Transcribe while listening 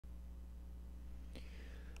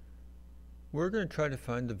We're going to try to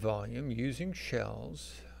find the volume using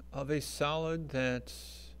shells of a solid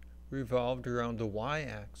that's revolved around the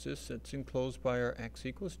y-axis that's enclosed by our x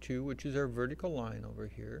equals 2, which is our vertical line over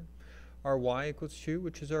here, our y equals 2,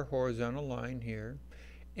 which is our horizontal line here,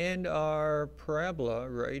 and our parabola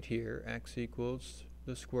right here, x equals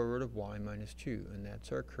the square root of y minus 2, and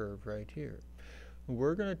that's our curve right here.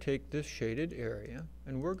 We're going to take this shaded area,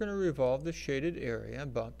 and we're going to revolve the shaded area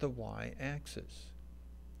about the y-axis.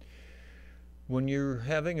 When you're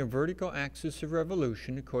having a vertical axis of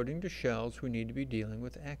revolution, according to shells, we need to be dealing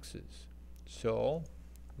with x's. So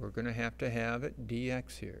we're going to have it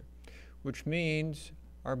dx here, which means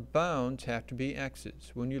our bounds have to be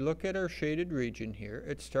x's. When you look at our shaded region here,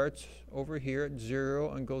 it starts over here at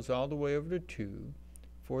 0 and goes all the way over to 2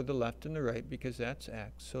 for the left and the right because that's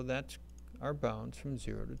x. So that's our bounds from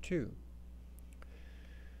 0 to 2.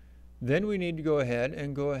 Then we need to go ahead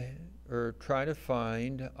and try to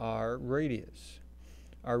find our radius.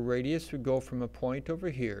 Our radius would go from a point over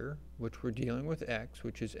here, which we're dealing with x,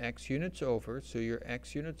 which is x units over. So your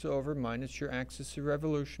x units over minus your axis of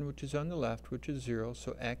revolution, which is on the left, which is 0.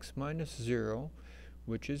 So x minus 0,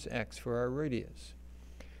 which is x for our radius.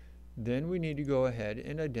 Then we need to go ahead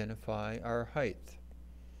and identify our height.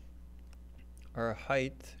 Our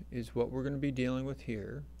height is what we're going to be dealing with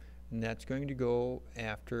here, and that's going to go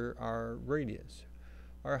after our radius.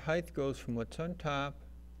 Our height goes from what's on top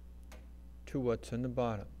to what's on the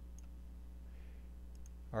bottom.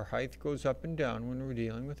 Our height goes up and down when we're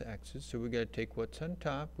dealing with x's, so we got to take what's on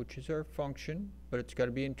top, which is our function, but it's got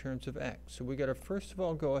to be in terms of x. So we got to first of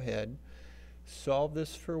all go ahead, solve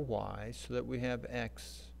this for y so that we have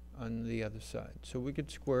x on the other side. So we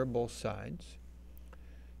could square both sides.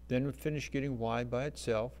 Then we finish getting y by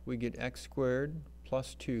itself. We get x squared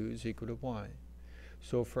plus 2 is equal to y.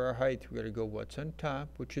 So for our height, we've got to go what's on top,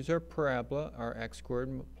 which is our parabola, our x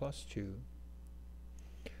squared plus 2,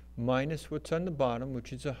 minus what's on the bottom,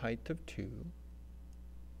 which is a height of 2.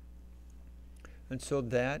 And so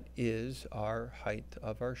that is our height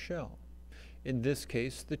of our shell. In this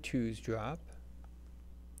case, the 2's drop.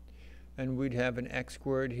 And we'd have an x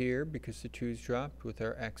squared here because the 2's dropped with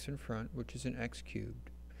our x in front, which is an x cubed.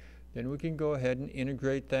 Then we can go ahead and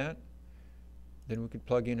integrate that. Then we could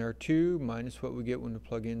plug in our 2 minus what we get when we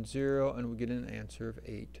plug in 0, and we get an answer of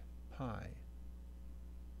 8 pi.